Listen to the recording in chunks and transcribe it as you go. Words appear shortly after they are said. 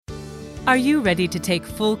Are you ready to take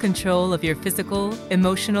full control of your physical,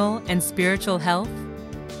 emotional, and spiritual health?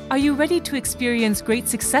 Are you ready to experience great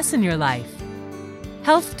success in your life?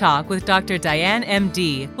 Health Talk with Dr. Diane,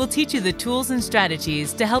 MD, will teach you the tools and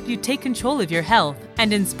strategies to help you take control of your health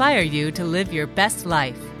and inspire you to live your best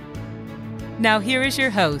life. Now here is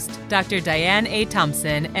your host, Dr. Diane A.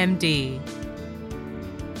 Thompson, MD.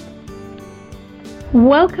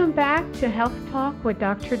 Welcome back to Health Talk with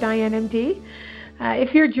Dr. Diane, MD.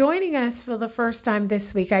 If you're joining us for the first time this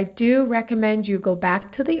week, I do recommend you go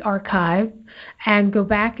back to the archive and go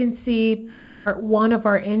back and see part one of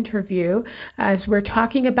our interview as we're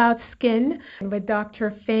talking about skin with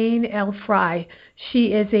Dr. Fayne Fry.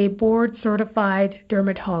 She is a board-certified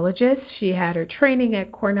dermatologist. She had her training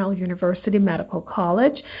at Cornell University Medical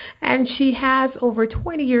College, and she has over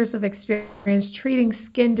 20 years of experience treating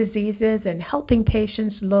skin diseases and helping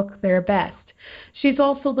patients look their best. She's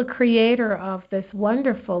also the creator of this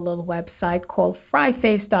wonderful little website called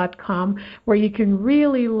fryface.com, where you can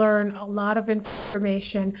really learn a lot of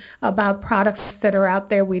information about products that are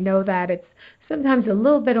out there. We know that it's sometimes a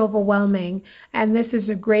little bit overwhelming, and this is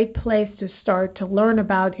a great place to start to learn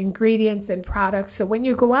about ingredients and products. So when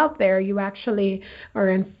you go out there, you actually are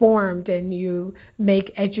informed and you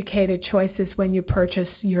make educated choices when you purchase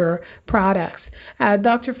your products.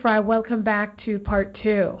 Dr. Fry, welcome back to part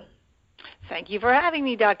two. Thank you for having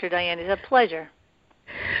me, Dr. Diane. It's a pleasure.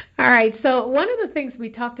 All right. So one of the things we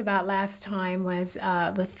talked about last time was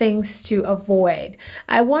the things to avoid.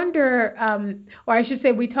 I wonder, or I should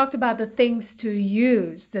say we talked about the things to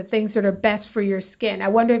use, the things that are best for your skin. I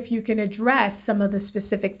wonder if you can address some of the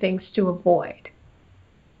specific things to avoid.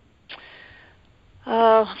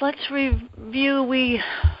 Let's review. We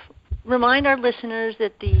remind our listeners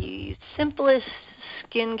that the simplest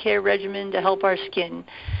skincare regimen to help our skin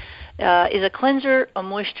is a cleanser, a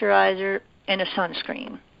moisturizer, and a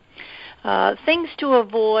sunscreen. Things to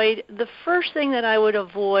avoid. The first thing that I would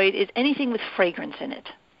avoid is anything with fragrance in it.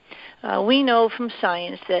 We know from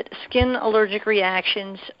science that skin allergic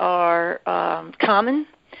reactions are common,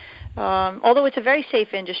 although it's a very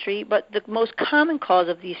safe industry, but the most common cause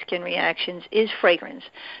of these skin reactions is fragrance.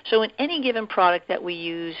 So in any given product that we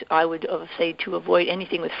use, I would say to avoid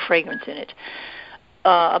anything with fragrance in it.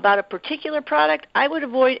 About a particular product, I would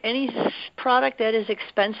avoid any product that is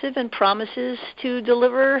expensive and promises to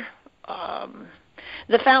deliver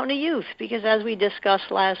the fountain of youth, because as we discussed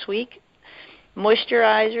last week,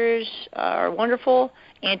 moisturizers are wonderful.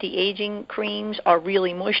 Anti-aging creams are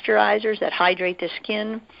really moisturizers that hydrate the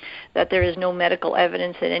skin, that there is no medical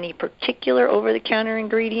evidence that any particular over-the-counter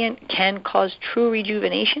ingredient can cause true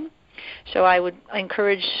rejuvenation. So I would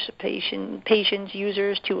encourage patients,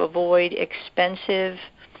 users to avoid expensive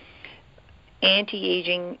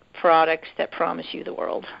anti-aging products that promise you the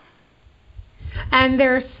world. And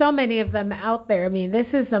there are so many of them out there. I mean, this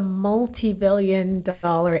is a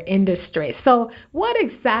multi-billion-dollar industry. So what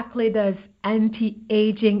exactly does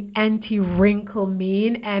anti-aging, anti-wrinkle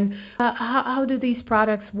mean, and how do these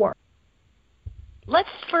products work? Let's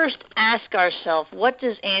first ask ourselves, what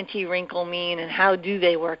does anti-wrinkle mean and how do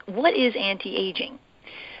they work? What is anti-aging?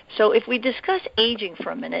 So if we discuss aging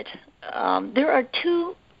for a minute, there are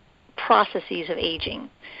two processes of aging.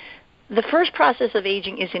 The first process of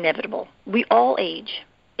aging is inevitable. We all age.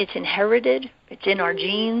 It's inherited. It's in our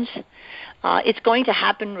genes. It's going to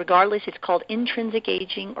happen regardless. It's called intrinsic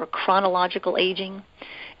aging or chronological aging.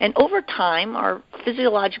 And over time, our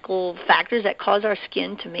physiological factors that cause our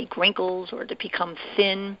skin to make wrinkles or to become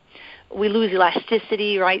thin, we lose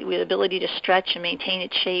elasticity, right, with the ability to stretch and maintain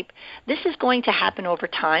its shape. This is going to happen over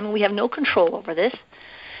time, and we have no control over this.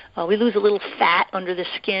 We lose a little fat under the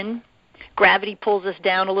skin. Gravity pulls us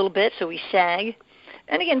down a little bit, so we sag.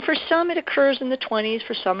 And again, for some it occurs in the 20s,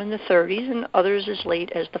 for some in the 30s, and others as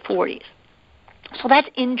late as the 40s. So that's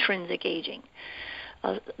intrinsic aging.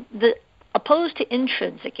 Opposed to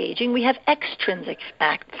intrinsic aging, we have extrinsic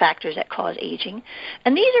factors that cause aging,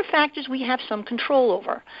 and these are factors we have some control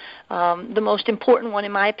over. The most important one,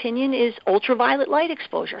 in my opinion, is ultraviolet light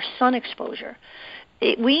exposure, sun exposure.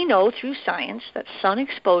 We know through science that sun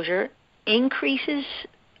exposure increases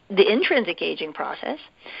the intrinsic aging process,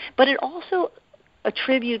 but it also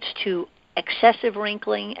attributes to excessive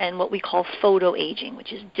wrinkling and what we call photoaging,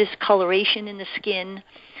 which is discoloration in the skin,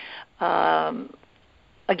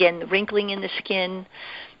 again, the wrinkling in the skin.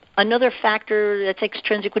 Another factor that's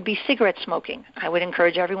extrinsic would be cigarette smoking. I would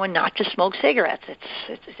encourage everyone not to smoke cigarettes.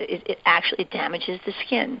 It actually damages the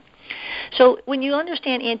skin. So when you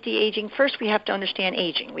understand anti-aging, first we have to understand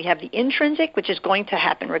aging. We have the intrinsic, which is going to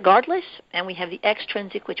happen regardless, and we have the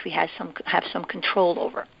extrinsic, which we have some control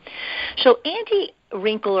over. So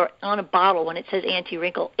anti-wrinkle, or on a bottle when it says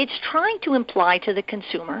anti-wrinkle, it's trying to imply to the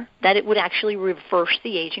consumer that it would actually reverse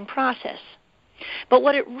the aging process. But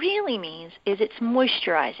what it really means is it's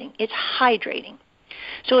moisturizing, it's hydrating.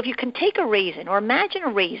 So if you can take a raisin, or imagine a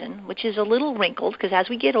raisin, which is a little wrinkled, because as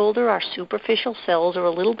we get older, our superficial cells are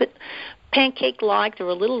a little bit pancake-like, they're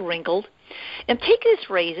a little wrinkled, and take this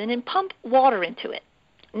raisin and pump water into it.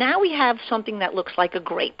 Now we have something that looks like a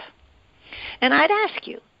grape. And I'd ask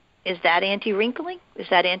you, is that anti-wrinkling? Is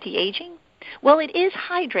that anti-aging? Well, it is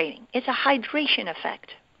hydrating. It's a hydration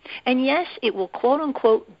effect. And yes, it will,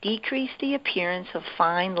 quote-unquote, decrease the appearance of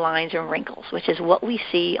fine lines and wrinkles, which is what we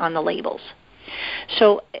see on the labels.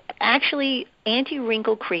 So actually,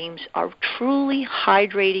 anti-wrinkle creams are truly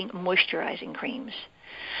hydrating, moisturizing creams.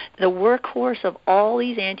 The workhorse of all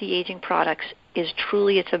these anti-aging products is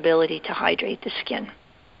truly its ability to hydrate the skin.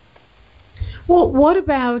 Well, what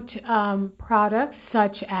about products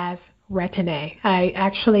such as Retin-A? I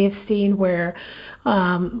actually have seen where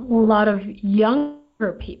a lot of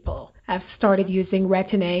younger people have started using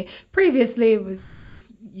Retin-A. Previously, it was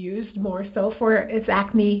used more so for its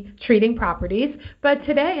acne treating properties, but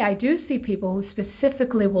today I do see people who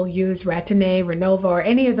specifically will use Retin-A, Renova, or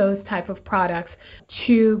any of those type of products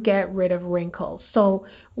to get rid of wrinkles. So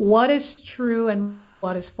what is true and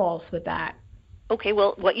what is false with that? Okay,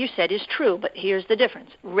 well, what you said is true, but here's the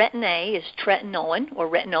difference. Retin-A is tretinoin, or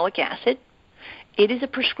retinoic acid. It is a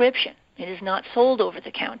prescription. It is not sold over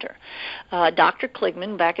the counter. Dr.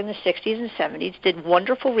 Kligman, back in the 60s and 70s, did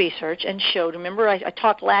wonderful research and showed, remember I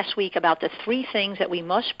talked last week about the 3 things that we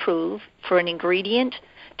must prove for an ingredient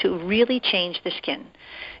to really change the skin.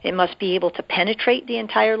 It must be able to penetrate the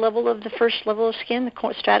entire level of the first level of skin,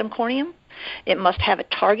 the stratum corneum. It must have a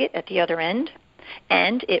target at the other end.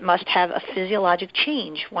 And it must have a physiologic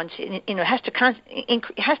change. Once it has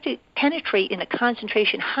to penetrate in a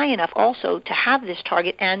concentration high enough also to have this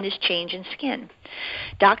target and this change in skin.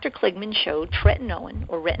 Dr. Kligman showed tretinoin,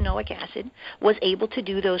 or retinoic acid, was able to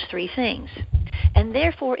do those 3 things, and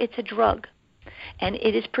therefore it's a drug, and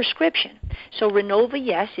it is prescription. So Renova,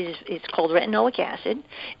 yes, it's called retinoic acid,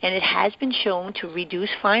 and it has been shown to reduce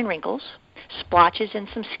fine wrinkles, splotches, and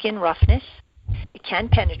some skin roughness. It can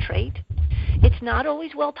penetrate. It's not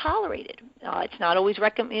always well tolerated. It's not always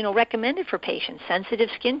recommended for patients. Sensitive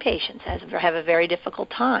skin patients have a very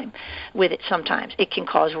difficult time with it sometimes. It can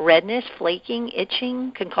cause redness, flaking,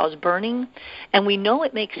 itching, can cause burning, and we know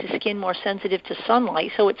it makes the skin more sensitive to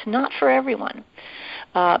sunlight, so it's not for everyone.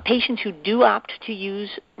 Patients who do opt to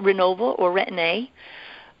use Renova or Retin-A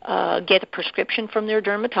get a prescription from their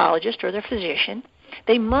dermatologist or their physician.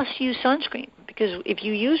 They must use sunscreen, because if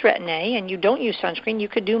you use Retin-A and you don't use sunscreen, you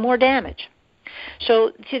could do more damage.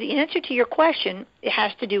 So to the answer to your question, it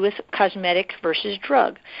has to do with cosmetic versus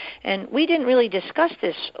drug. And we didn't really discuss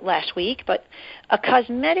this last week, but a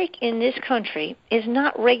cosmetic in this country is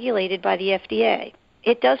not regulated by the FDA.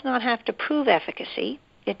 It does not have to prove efficacy.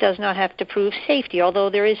 It does not have to prove safety, although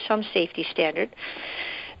there is some safety standard.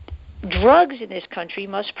 Drugs in this country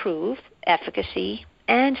must prove efficacy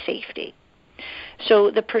and safety.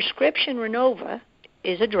 So the prescription Renova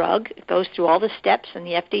is a drug. It goes through all the steps and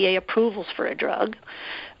the FDA approvals for a drug.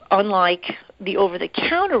 Unlike the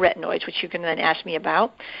over-the-counter retinoids, which you can then ask me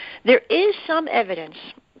about, there is some evidence.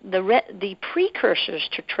 The precursors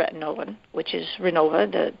to tretinoin, which is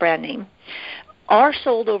Renova, the brand name, are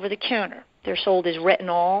sold over the counter. They're sold as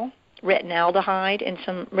retinol, retinaldehyde, and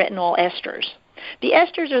some retinol esters. The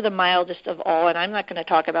esters are the mildest of all, and I'm not going to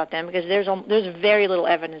talk about them because there's very little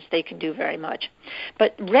evidence they can do very much.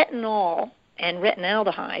 But retinol and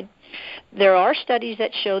retinaldehyde, there are studies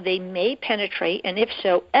that show they may penetrate, and if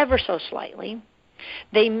so, ever so slightly.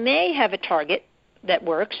 They may have a target that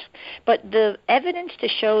works, but the evidence to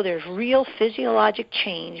show there's real physiologic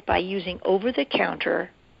change by using over-the-counter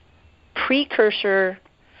precursor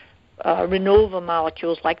Renova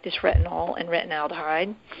molecules like this retinol and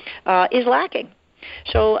retinaldehyde is lacking.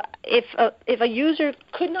 So if a user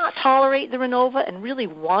could not tolerate the Renova and really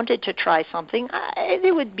wanted to try something,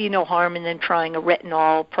 there would be no harm in them trying a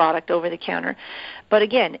retinol product over the counter. But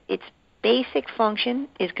again, its basic function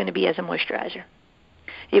is going to be as a moisturizer.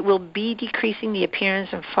 It will be decreasing the appearance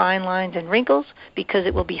of fine lines and wrinkles because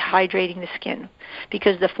it will be hydrating the skin.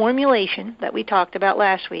 Because the formulation that we talked about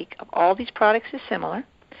last week of all these products is similar.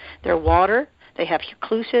 They're water, they have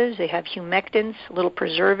occlusives, they have humectants, a little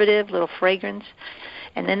preservative, a little fragrance,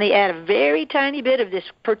 and then they add a very tiny bit of this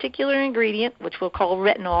particular ingredient, which we'll call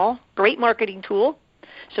retinol, great marketing tool,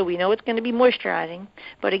 So we know it's going to be moisturizing,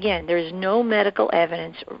 but again, there is no medical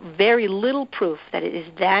evidence, very little proof that it is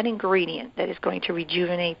that ingredient that is going to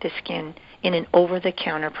rejuvenate the skin in an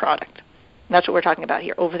over-the-counter product. That's what we're talking about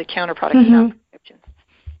here, over-the-counter products, not prescriptions.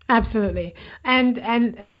 Absolutely. And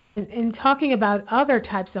in talking about other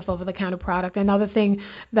types of over-the-counter product, another thing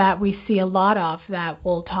that we see a lot of that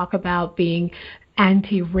we'll talk about being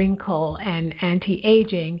anti-wrinkle and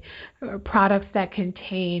anti-aging products that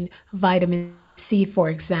contain vitamin C, for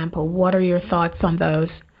example. What are your thoughts on those?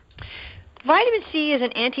 Vitamin C is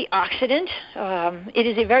an antioxidant. It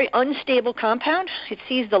is a very unstable compound. It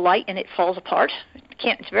sees the light and it falls apart.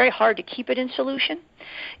 It's very hard to keep it in solution.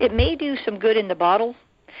 It may do some good in the bottle.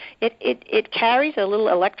 It carries a little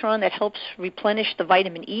electron that helps replenish the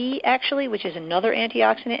vitamin E, actually, which is another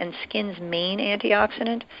antioxidant and skin's main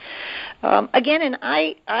antioxidant. Again, and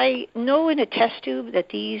I know in a test tube that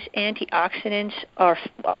these antioxidants are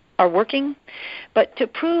working, but to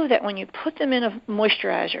prove that when you put them in a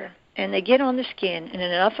moisturizer and they get on the skin in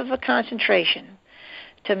enough of a concentration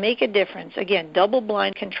to make a difference, again,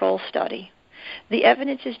 double-blind control study, the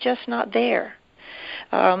evidence is just not there.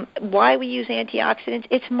 Why we use antioxidants?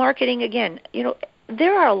 It's marketing again. You know,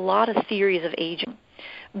 there are a lot of theories of aging.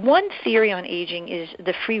 One theory on aging is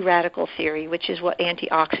the free radical theory, which is what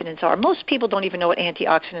antioxidants are. Most people don't even know what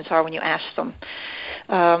antioxidants are when you ask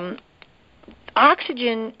them.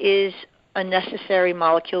 Oxygen is a necessary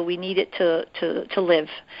molecule. We need it to live.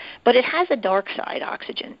 But it has a dark side,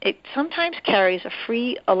 oxygen. It sometimes carries a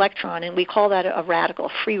free electron, and we call that a radical,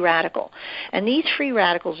 a free radical. And these free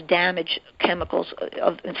radicals damage chemicals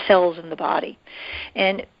of cells in the body.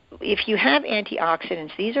 And if you have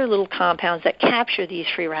antioxidants, these are little compounds that capture these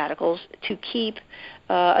free radicals to keep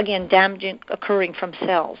again, damage occurring from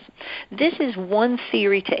cells. This is one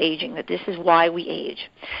theory to aging, that this is why we age.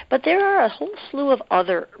 But there are a whole slew of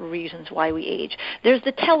other reasons why we age. There's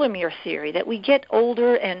the telomere theory, that we get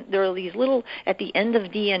older and there are these little, at the end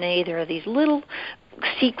of DNA, there are these little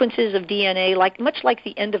sequences of DNA, much like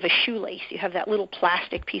the end of a shoelace. You have that little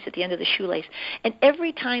plastic piece at the end of the shoelace. And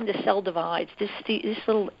every time the cell divides, this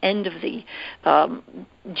little end of the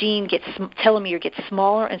telomere gets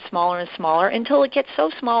smaller and smaller and smaller until it gets so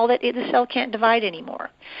small that the cell can't divide anymore.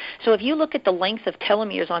 So if you look at the length of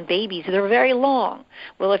telomeres on babies, they're very long.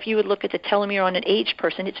 Well, if you would look at the telomere on an aged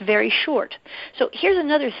person, it's very short. So here's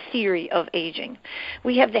another theory of aging.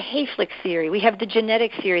 We have the Hayflick theory. We have the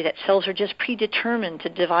genetic theory that cells are just predetermined to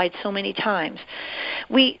divide so many times.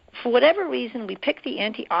 For whatever reason, we pick the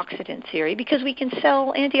antioxidant theory because we can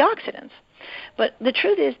sell antioxidants. But the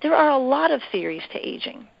truth is, there are a lot of theories to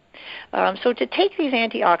aging. So to take these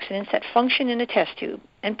antioxidants that function in a test tube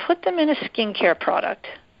and put them in a skincare product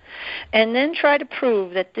and then try to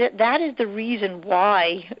prove that that is the reason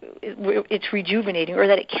why it's rejuvenating or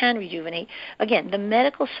that it can rejuvenate, again, the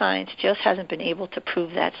medical science just hasn't been able to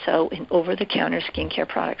prove that so in over-the-counter skincare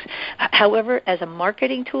products. However, as a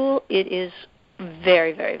marketing tool, it is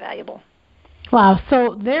very, very valuable. Wow.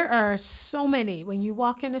 So there are so many, when you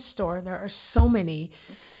walk in a store, there are so many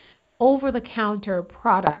over-the-counter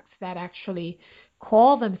products that actually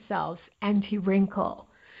call themselves anti-wrinkle.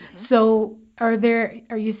 Mm-hmm. So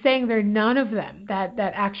are you saying there are none of them that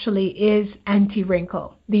actually is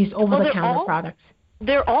anti-wrinkle, these over-the-counter products?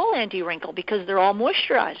 They're all anti-wrinkle because they're all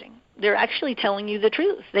moisturizing. They're actually telling you the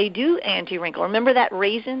truth. They do anti-wrinkle. Remember that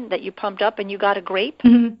raisin that you pumped up and you got a grape?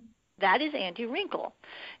 Mm-hmm. That is anti-wrinkle.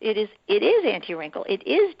 It is anti-wrinkle. It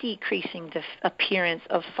is decreasing the appearance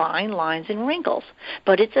of fine lines and wrinkles,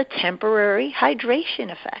 but it's a temporary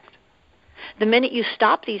hydration effect. The minute you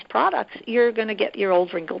stop these products, you're going to get your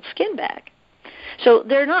old wrinkled skin back. So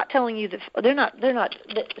they're not telling you they're not.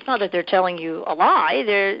 It's not that they're telling you a lie. It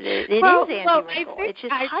is anti-wrinkle. It's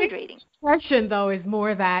just hydrating. The impression, though, is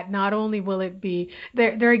more that not only will it be,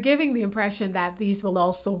 they're giving the impression that these will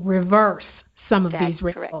also reverse some of these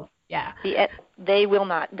wrinkles. Correct. Yeah. They will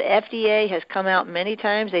not. The FDA has come out many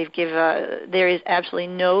times. There is absolutely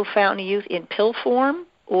no fountain of youth in pill form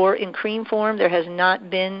or in cream form. There has not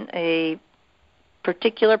been a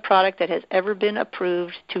particular product that has ever been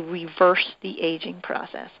approved to reverse the aging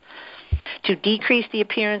process. To decrease the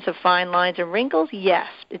appearance of fine lines and wrinkles, yes,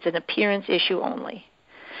 it's an appearance issue only.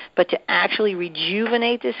 But to actually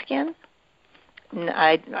rejuvenate the skin,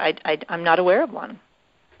 I'm not aware of one.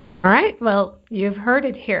 All right. Well, you've heard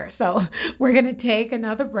it here. So we're going to take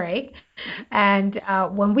another break. And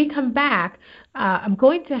when we come back, I'm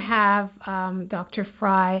going to have Dr.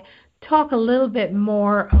 Fry talk a little bit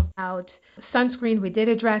more about sunscreen. We did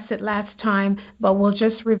address it last time, but we'll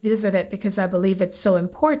just revisit it because I believe it's so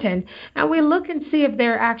important. And we look and see if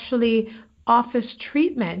there are actually office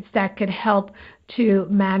treatments that could help to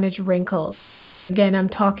manage wrinkles Again, I'm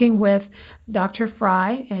talking with Dr.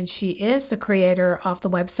 Fry, and she is the creator of the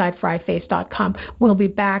website fryface.com. We'll be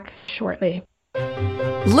back shortly.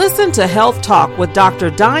 Listen to Health Talk with Dr.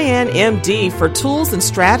 Diane MD for tools and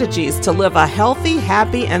strategies to live a healthy,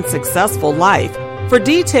 happy, and successful life. For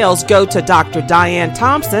details, go to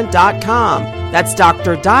drdianethompson.com. That's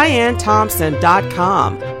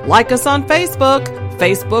drdianethompson.com. Like us on Facebook,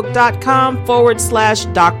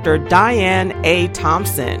 facebook.com/Dr. Diane A.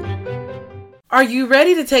 Thompson. Are you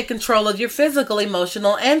ready to take control of your physical,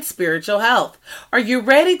 emotional, and spiritual health? Are you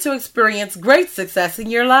ready to experience great success in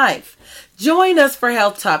your life? Join us for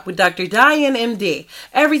Health Talk with Dr. Diane MD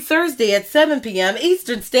every Thursday at 7 p.m.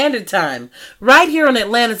 Eastern Standard Time, right here on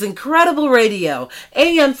Atlanta's Incredible Radio,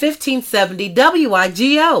 AM 1570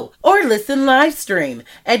 WIGO, or listen live stream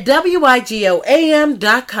at wigoam.com.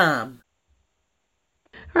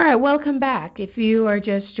 All right, welcome back. If you are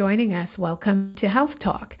just joining us, welcome to Health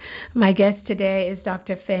Talk. My guest today is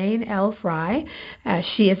Dr. Fayne L. Fry.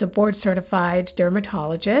 She is a board-certified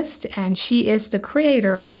dermatologist, and she is the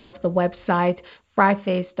creator of the website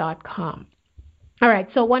fryface.com. All right,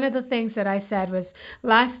 so one of the things that I said was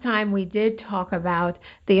last time we did talk about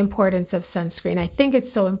the importance of sunscreen. I think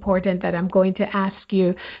it's so important that I'm going to ask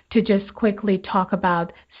you to just quickly talk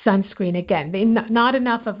about sunscreen again. Not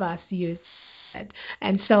enough of us use it.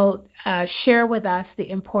 And so share with us the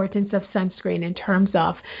importance of sunscreen in terms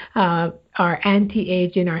of our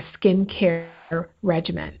anti-aging, our skincare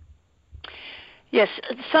regimen. Yes,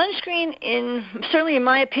 sunscreen, certainly in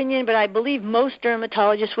my opinion, but I believe most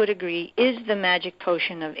dermatologists would agree, is the magic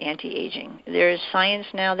potion of anti-aging. There is science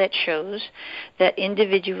now that shows that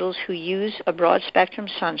individuals who use a broad-spectrum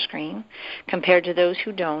sunscreen compared to those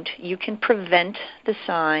who don't, you can prevent the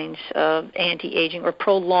signs of anti-aging or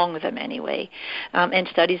prolong them anyway. And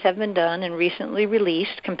studies have been done and recently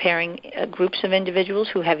released comparing groups of individuals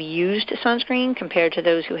who have used sunscreen compared to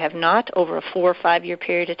those who have not over a 4 or 5 year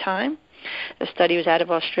period of time. The study was out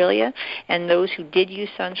of Australia, and those who did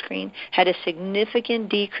use sunscreen had a significant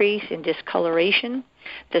decrease in discoloration.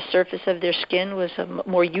 The surface of their skin was a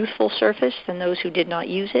more youthful surface than those who did not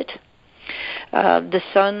use it. The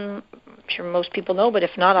sun, I'm sure most people know, but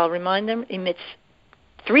if not, I'll remind them, emits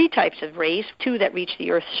 3 types of rays, 2 that reach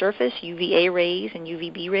the Earth's surface, UVA rays and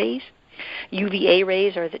UVB rays. UVA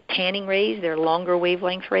rays are the tanning rays. They're longer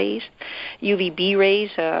wavelength rays. UVB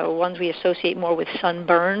rays are ones we associate more with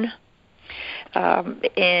sunburn.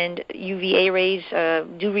 And UVA rays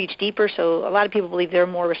do reach deeper, so a lot of people believe they're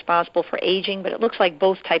more responsible for aging, but it looks like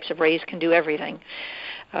both types of rays can do everything.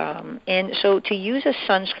 And so to use a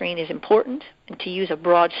sunscreen is important, and to use a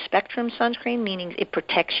broad-spectrum sunscreen, meaning it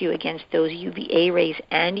protects you against those UVA rays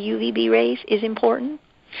and UVB rays, is important.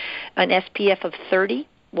 An SPF of 30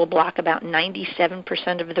 will block about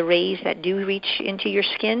 97% of the rays that do reach into your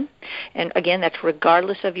skin. And again, that's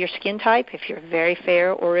regardless of your skin type. If you're very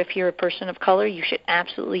fair or if you're a person of color, you should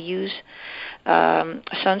absolutely use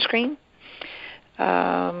sunscreen.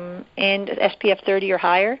 And SPF 30 or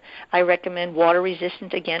higher. I recommend water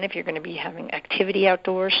resistant, again, if you're going to be having activity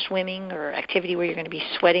outdoors, swimming, or activity where you're going to be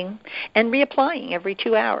sweating, and reapplying every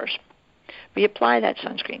 2 hours. Reapply that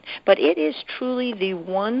sunscreen. But it is truly the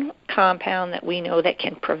one compound that we know that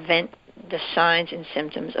can prevent the signs and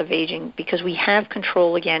symptoms of aging, because we have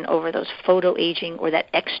control, again, over those photoaging or that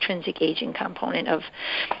extrinsic aging component of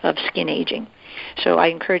skin aging. So I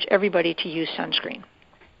encourage everybody to use sunscreen.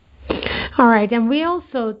 All right, and we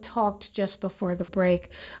also talked just before the break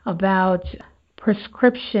about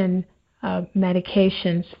prescription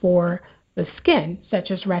medications for the skin, such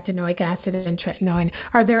as retinoic acid and tretinoin.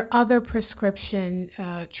 Are there other prescription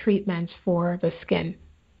treatments for the skin?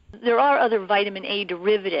 There are other vitamin A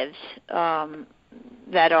derivatives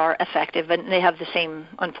that are effective, and they have the same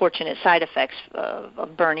unfortunate side effects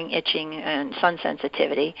of burning, itching, and sun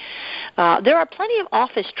sensitivity. There are plenty of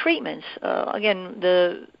office treatments. Again,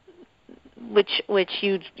 which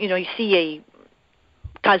you see a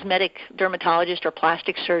cosmetic dermatologist or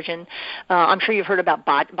plastic surgeon. I'm sure you've heard about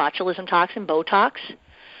botulism toxin, Botox.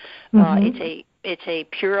 Mm-hmm. It's a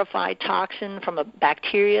purified toxin from a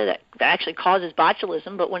bacteria that actually causes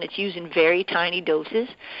botulism, but when it's used in very tiny doses,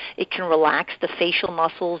 it can relax the facial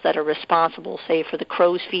muscles that are responsible, say, for the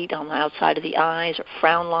crow's feet on the outside of the eyes or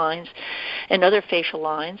frown lines and other facial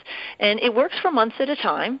lines. And it works for months at a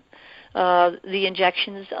time. The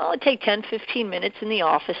injections take 10, 15 minutes in the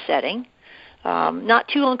office setting. Not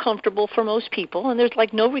too uncomfortable for most people, and there's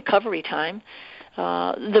like no recovery time.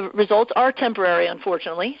 The results are temporary,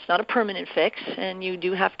 unfortunately. It's not a permanent fix, and you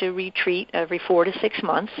do have to retreat every 4 to 6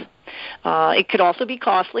 months. It could also be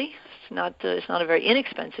costly. It's not a very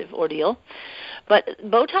inexpensive ordeal. But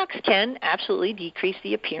Botox can absolutely decrease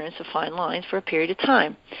the appearance of fine lines for a period of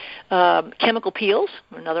time. Chemical peels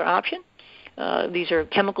are another option. These are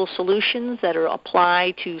chemical solutions that are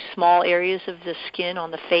applied to small areas of the skin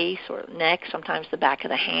on the face or neck. Sometimes the back of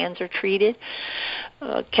the hands are treated.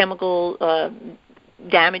 Chemical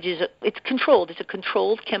damage it's controlled. It's a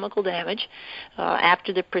controlled chemical damage.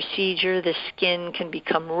 After the procedure, the skin can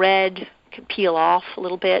become red, can peel off a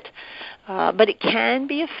little bit, but it can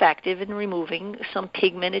be effective in removing some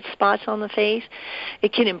pigmented spots on the face.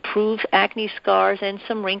 It can improve acne scars and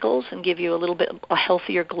some wrinkles and give you a little bit a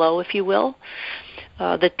healthier glow, if you will.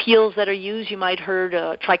 The peels that are used, you might have heard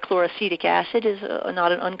trichloroacetic acid is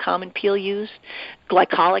not an uncommon peel used.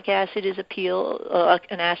 Glycolic acid is a peel,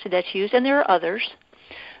 an acid that's used, and there are others.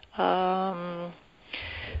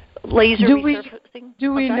 Laser resurfacing.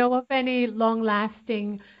 Do we know of any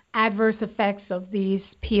long-lasting adverse effects of these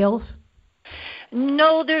peels?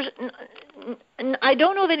 No, I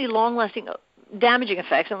don't know of any long-lasting damaging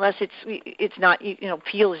effects unless it's not,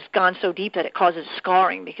 peel has gone so deep that it causes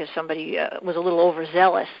scarring because somebody was a little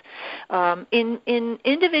overzealous. In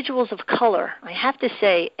individuals of color, I have to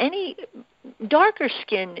say, any darker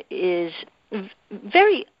skin is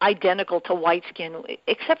very identical to white skin,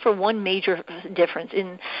 except for one major difference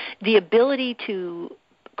in the ability to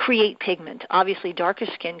create pigment. Obviously, darker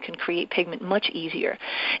skin can create pigment much easier,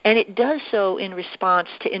 and it does so in response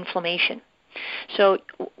to inflammation. So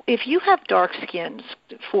if you have dark skins,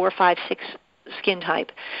 4, 5, 6 skin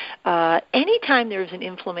type, anytime there's an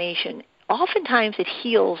inflammation, oftentimes it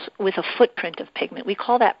heals with a footprint of pigment. We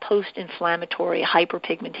call that post-inflammatory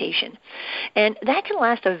hyperpigmentation. And that can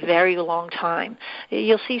last a very long time.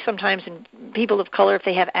 You'll see sometimes in people of color, if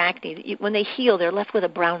they have acne, when they heal, they're left with a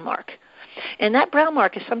brown mark. And that brown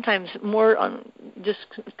mark is sometimes more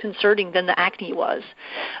disconcerting than the acne was.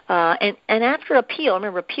 And after a peel,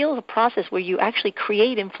 remember, a peel is a process where you actually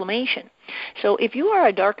create inflammation. So if you are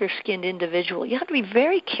a darker-skinned individual, you have to be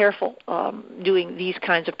very careful doing these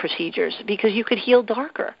kinds of procedures because you could heal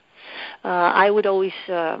darker. I would always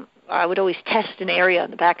test an area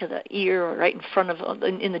in the back of the ear or right in front of,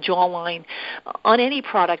 in the jawline, on any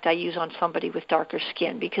product I use on somebody with darker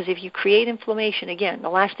skin, because if you create inflammation, again, the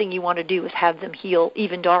last thing you want to do is have them heal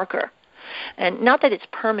even darker. And not that it's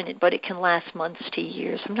permanent, but it can last months to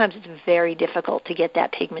years. Sometimes it's very difficult to get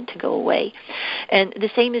that pigment to go away. And the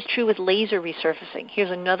same is true with laser resurfacing.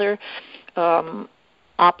 Here's another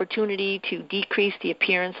opportunity to decrease the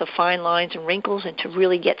appearance of fine lines and wrinkles and to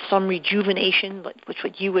really get some rejuvenation, which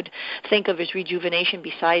what you would think of as rejuvenation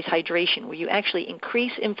besides hydration, where you actually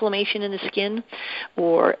increase inflammation in the skin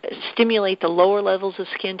or stimulate the lower levels of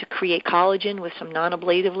skin to create collagen with some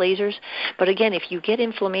non-ablative lasers. But again, if you get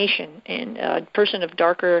inflammation and a person of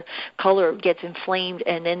darker color gets inflamed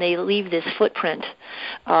and then they leave this footprint,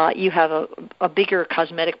 you have a bigger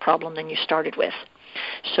cosmetic problem than you started with.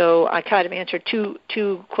 So I kind of answered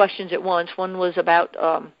two questions at once. One was about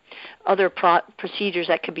other procedures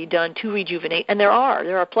that could be done to rejuvenate, and there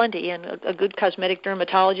are plenty. And a good cosmetic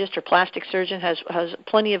dermatologist or plastic surgeon has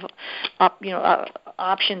plenty of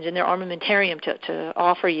options in their armamentarium to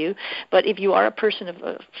offer you. But if you are a person of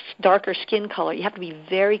a darker skin color, you have to be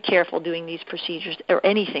very careful doing these procedures, or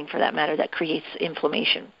anything for that matter, that creates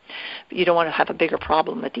inflammation. You don't want to have a bigger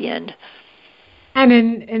problem at the end. And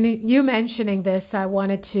in you mentioning this, I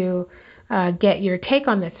wanted to get your take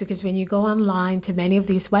on this, because when you go online to many of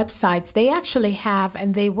these websites, they actually have,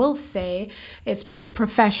 and they will say it's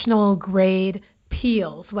professional grade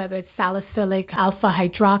peels, whether it's salicylic, alpha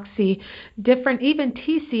hydroxy, different, even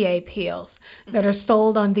TCA peels that are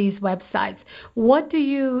sold on these websites. What do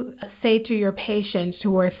you say to your patients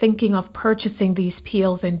who are thinking of purchasing these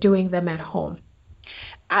peels and doing them at home?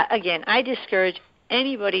 I discourage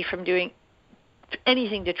anybody from doing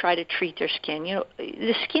anything to try to treat their skin.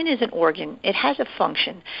 The skin is an organ. It has a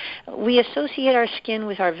function. We associate our skin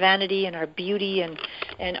with our vanity and our beauty and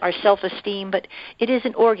our self-esteem, but it is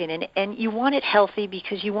an organ, and you want it healthy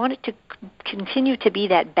because you want it to continue to be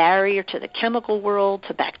that barrier to the chemical world,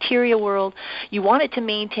 to bacteria world. You want it to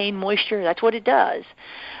maintain moisture. That's what it does.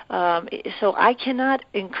 So I cannot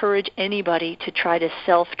encourage anybody to try to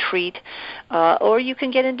self-treat, or you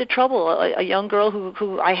can get into trouble. A young girl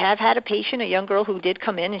who I have had a patient, a young girl who did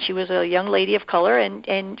come in, and she was a young lady of color,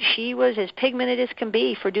 and she was as pigmented as can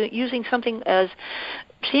be for using something as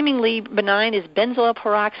seemingly benign as benzoyl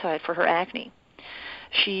peroxide for her acne.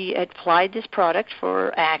 She applied this product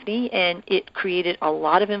for acne, and it created a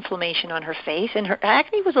lot of inflammation on her face, and her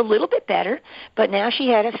acne was a little bit better, but now she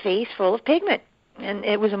had a face full of pigment. And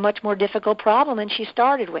it was a much more difficult problem than she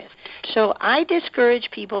started with. So I discourage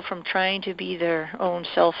people from trying to be their own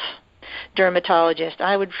dermatologist.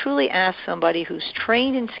 I would truly ask somebody who's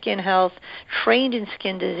trained in skin health, trained in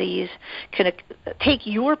skin disease, can take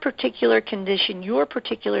your particular condition, your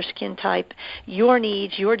particular skin type, your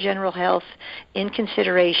needs, your general health in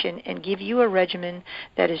consideration and give you a regimen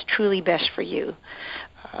that is truly best for you.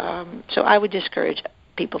 So I would discourage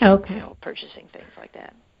people from purchasing things like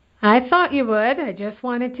that. I thought you would. I just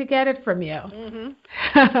wanted to get it from you.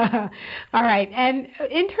 Mm-hmm. All right. And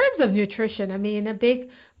in terms of nutrition, I mean, a big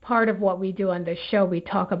part of what we do on this show, we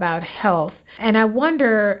talk about health. And I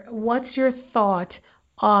wonder, what's your thought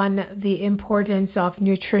on the importance of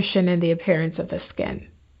nutrition in the appearance of the skin?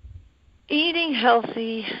 Eating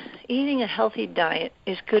a healthy diet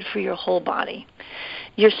is good for your whole body.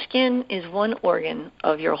 Your skin is one organ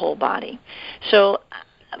of your whole body. So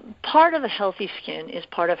part of a healthy skin is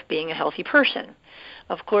part of being a healthy person.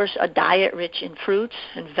 Of course, a diet rich in fruits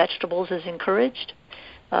and vegetables is encouraged.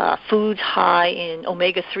 Foods high in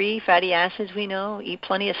omega-3 fatty acids, we know. Eat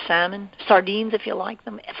plenty of salmon, sardines if you like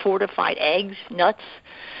them, fortified eggs, nuts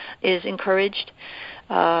is encouraged.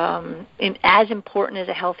 And as important as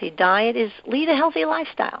a healthy diet is lead a healthy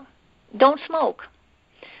lifestyle. Don't smoke.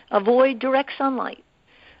 Avoid direct sunlight.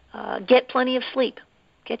 Get plenty of sleep.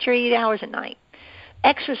 Get your 8 hours at night.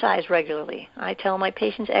 Exercise regularly. I tell my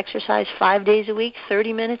patients exercise 5 days a week,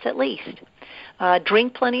 30 minutes at least.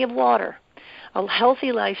 Drink plenty of water. A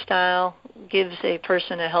healthy lifestyle gives a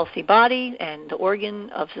person a healthy body, and the organ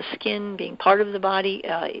of the skin being part of the body,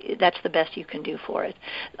 that's the best you can do for it.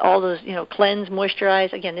 All those, cleanse,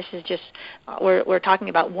 moisturize. Again, this is just, we're talking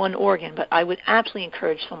about one organ, but I would absolutely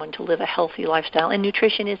encourage someone to live a healthy lifestyle, and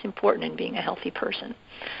nutrition is important in being a healthy person.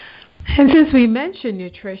 And since we mentioned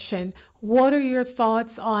nutrition, what are your thoughts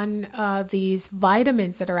on these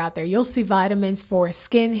vitamins that are out there? You'll see vitamins for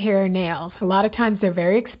skin, hair, nails. A lot of times they're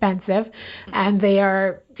very expensive, and they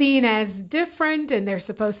are seen as different, and they're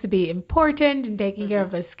supposed to be important in taking care of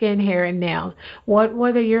the skin, hair, and nails. What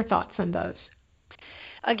are your thoughts on those?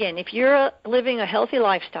 Again, if you're living a healthy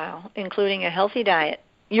lifestyle, including a healthy diet,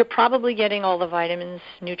 you're probably getting all the vitamins,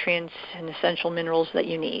 nutrients, and essential minerals that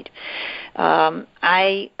you need.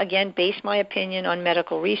 I, again, base my opinion on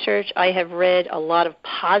medical research. I have read a lot of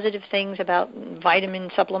positive things about vitamin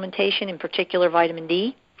supplementation, in particular vitamin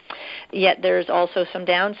D. Yet there's also some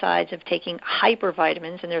downsides of taking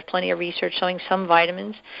hypervitamins, and there's plenty of research showing some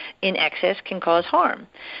vitamins in excess can cause harm.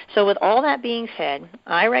 So with all that being said,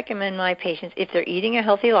 I recommend my patients, if they're eating a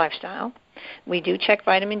healthy lifestyle, we do check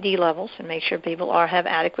vitamin D levels and make sure people have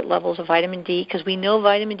adequate levels of vitamin D, because we know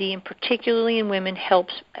vitamin D, and particularly in women,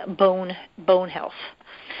 helps bone health.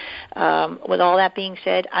 With all that being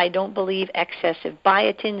said, I don't believe excessive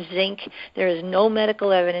biotin, zinc. There is no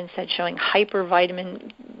medical evidence that's showing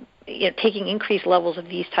hypervitamin, taking increased levels of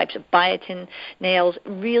these types of biotin nails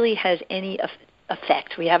really has any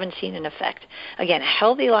effect. We haven't seen an effect. Again, a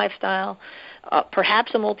healthy lifestyle,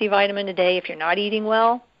 perhaps a multivitamin a day if you're not eating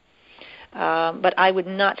well. But I would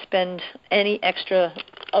not spend any extra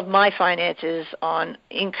of my finances on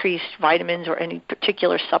increased vitamins or any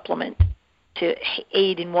particular supplement to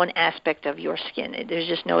aid in one aspect of your skin. There's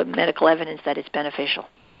just no medical evidence that it's beneficial.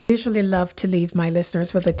 I usually love to leave my listeners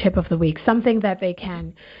with a tip of the week, something that they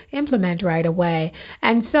can implement right away.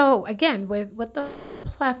 And so, again, with the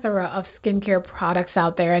plethora of skincare products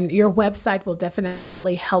out there, and your website will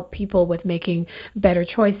definitely help people with making better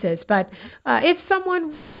choices. But if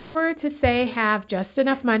someone were to, say, have just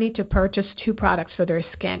enough money to purchase 2 products for their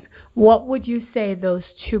skin, what would you say those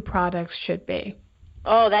 2 products should be?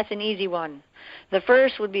 Oh, that's an easy one. The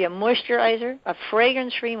first would be a moisturizer, a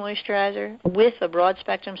fragrance-free moisturizer with a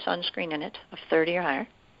broad-spectrum sunscreen in it of 30 or higher.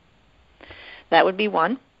 That would be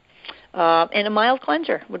one. And a mild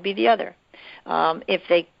cleanser would be the other. If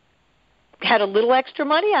they had a little extra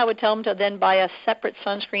money, I would tell them to then buy a separate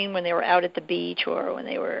sunscreen when they were out at the beach or when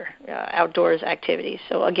they were outdoors activities.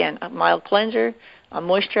 So, again, a mild cleanser, a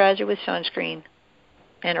moisturizer with sunscreen,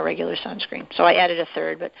 and a regular sunscreen. So I added a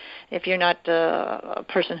third, but if you're not a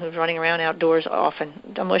person who's running around outdoors often,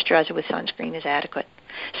 a moisturizer with sunscreen is adequate.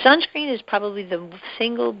 Sunscreen is probably the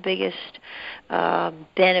single biggest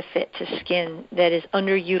benefit to skin that is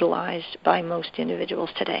underutilized by most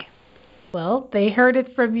individuals today. Well, they heard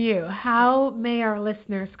it from you. How may our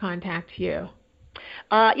listeners contact you?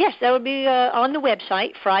 Yes, that would be on the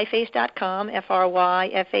website, fryface.com,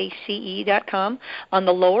 FRYFACE.com. On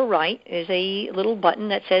the lower right is a little button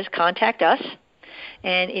that says Contact Us.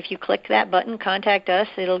 And if you click that button, Contact Us,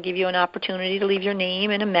 it'll give you an opportunity to leave your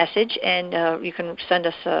name and a message, and you can send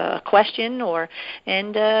us a question,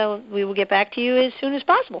 and we will get back to you as soon as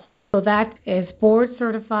possible. So that is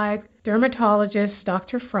board-certified dermatologist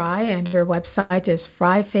Dr. Fry, and her website is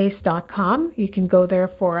fryface.com. You can go there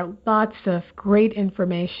for lots of great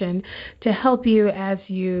information to help you as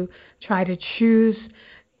you try to choose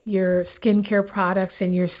your skincare products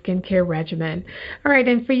and your skincare regimen. All right,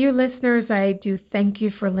 and for you listeners, I do thank you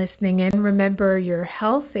for listening in. Remember, your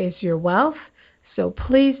health is your wealth, so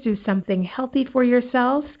please do something healthy for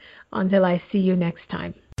yourselves. Until I see you next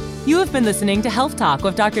time. You have been listening to Health Talk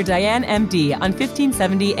with Dr. Diane MD on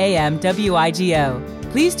 1570 AM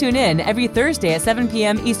WIGO. Please tune in every Thursday at 7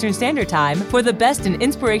 p.m. Eastern Standard Time for the best in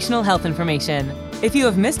inspirational health information. If you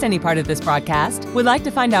have missed any part of this broadcast, would like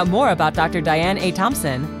to find out more about Dr. Diane A.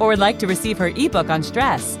 Thompson, or would like to receive her ebook on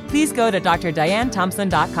stress, please go to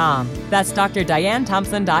drdianethompson.com. That's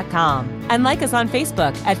drdianethompson.com. And like us on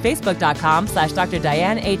Facebook at facebook.com/Dr.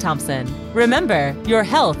 Diane A. Thompson. Remember, your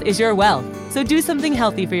health is your wealth, so do something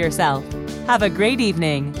healthy for yourself. Have a great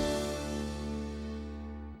evening.